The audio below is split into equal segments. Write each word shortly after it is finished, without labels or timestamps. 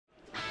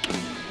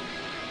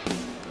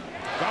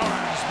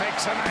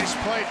makes a nice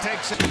play,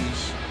 takes it.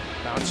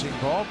 Bouncing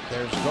ball,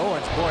 there's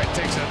Goins. Boy, it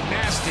takes a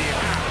nasty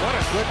out. What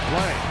a good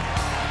play.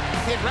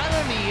 Hit right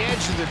on the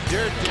edge of the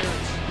dirt there.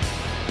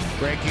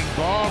 Breaking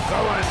ball,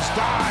 Goins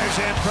dives,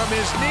 and from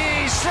his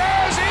knees,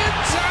 throws in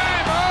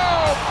time.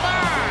 Oh,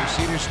 my!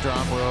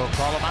 Cedarstrom will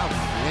call him out.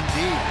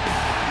 Indeed.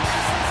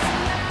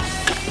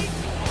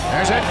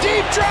 There's a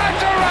deep drive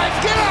to right.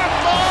 Get up,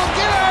 ball.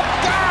 Get up.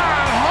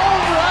 God.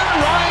 Home run,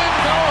 Ryan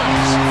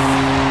Goins.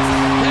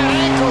 That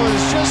ankle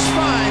is just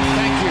fine.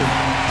 Thank you.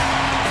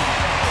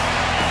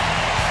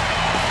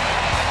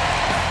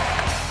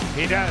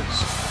 He does.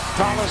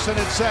 Tollison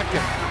at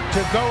second. To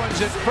Goins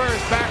at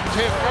first. Back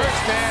to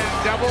first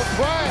and double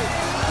play.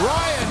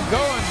 Ryan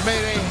Goins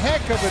made a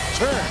heck of a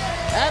turn.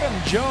 Adam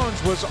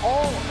Jones was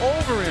all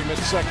over him at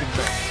second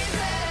base.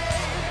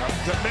 Up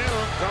the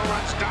middle,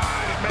 Goins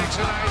dives, makes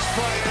a nice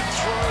play, and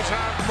throws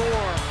out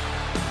more.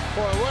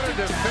 Boy, what a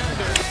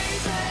defender.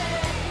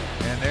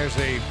 And there's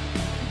a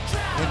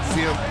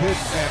infield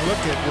pitch, and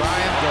look at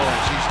Ryan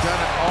Goins. He's done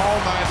it all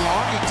night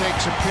long. He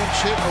takes a pinch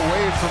hit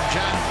away from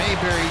John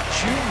Mayberry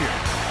Jr.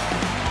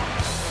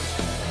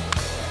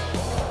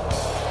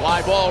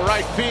 Fly ball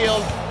right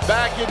field.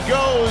 Back it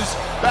goes.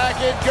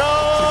 Back it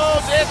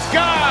goes. It's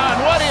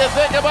gone. What do you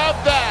think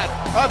about that?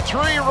 A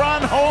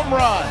 3-run home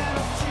run.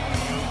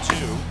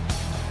 2-2.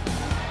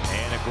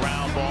 And a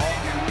ground ball.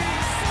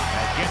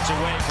 That gets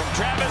away from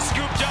Travis.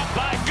 Scooped up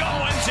by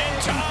Goins in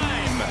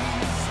time.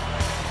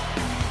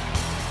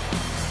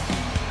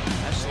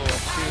 Nice little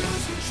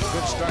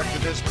good start to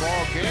this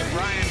ball game.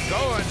 Ryan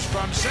Goins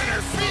from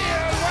center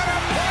field. What a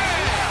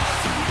play!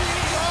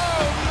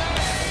 Oh, man.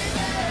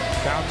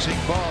 Bouncing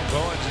ball.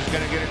 Goins is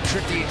going to get a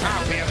tricky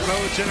hop. He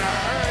unloads in a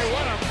hurry.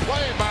 What a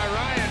play by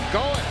Ryan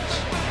Goins.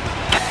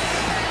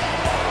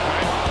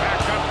 Back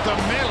up the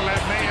middle.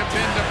 That may have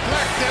been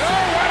deflected. Oh,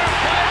 what a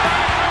play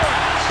by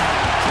Goins.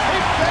 He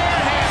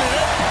barehanded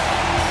it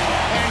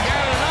and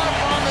got it up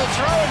on the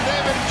throw.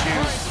 David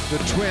Hughes. The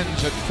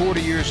Twins at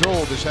 40 years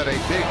old has had a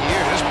big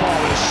year. This ball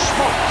is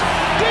smoked.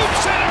 Deep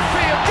center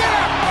field. Get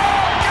up.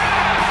 Oh,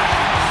 God.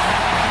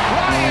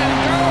 Ryan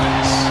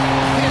Goins.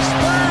 His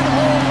third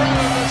home run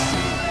of the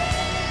season.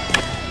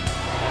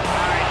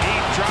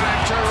 Deep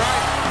drive to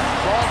right.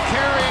 Ball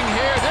carrying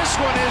here. This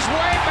one is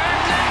way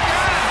back and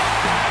got it.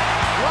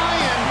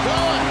 Ryan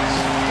Goins.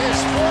 His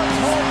fourth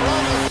home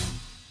run.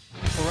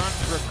 Run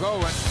for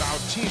Goins.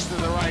 Bautista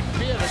to the right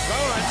field.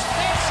 Goins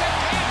makes a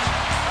catch.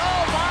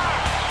 Oh, my.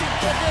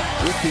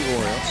 With the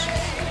Orioles.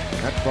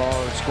 That ball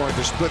is going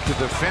to split the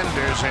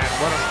defenders, and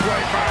what a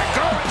play by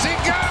Goins. He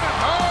got him.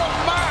 Oh,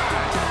 my.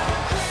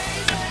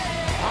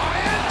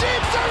 High and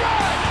deep to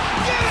right.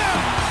 Get him.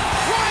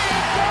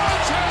 Ryan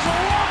Goins has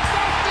walked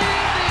up the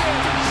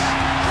Indians.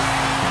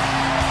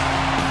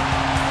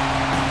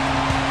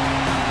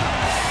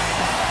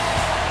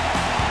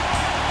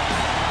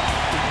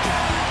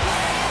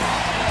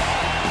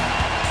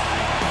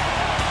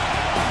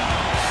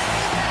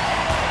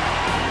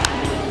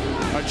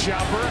 A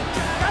jumper.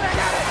 And they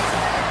got it.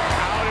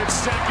 Out at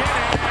second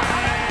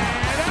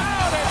and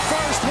out at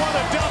first. What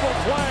a double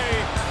play.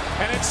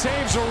 And it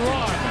saves a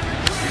run.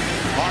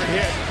 Hard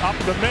hit up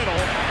the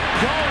middle.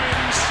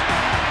 Goins.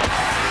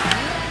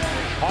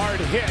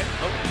 Hard hit.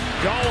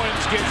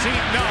 Goins gets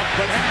eaten up,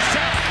 but has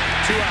set.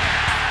 2 out.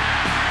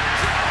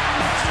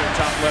 That's their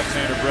top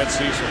left-hander, Brett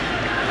Cecil.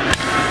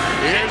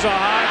 Here's a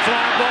high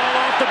fly ball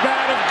off the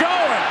bat of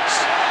Goins.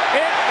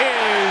 It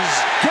is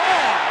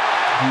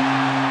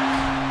gone.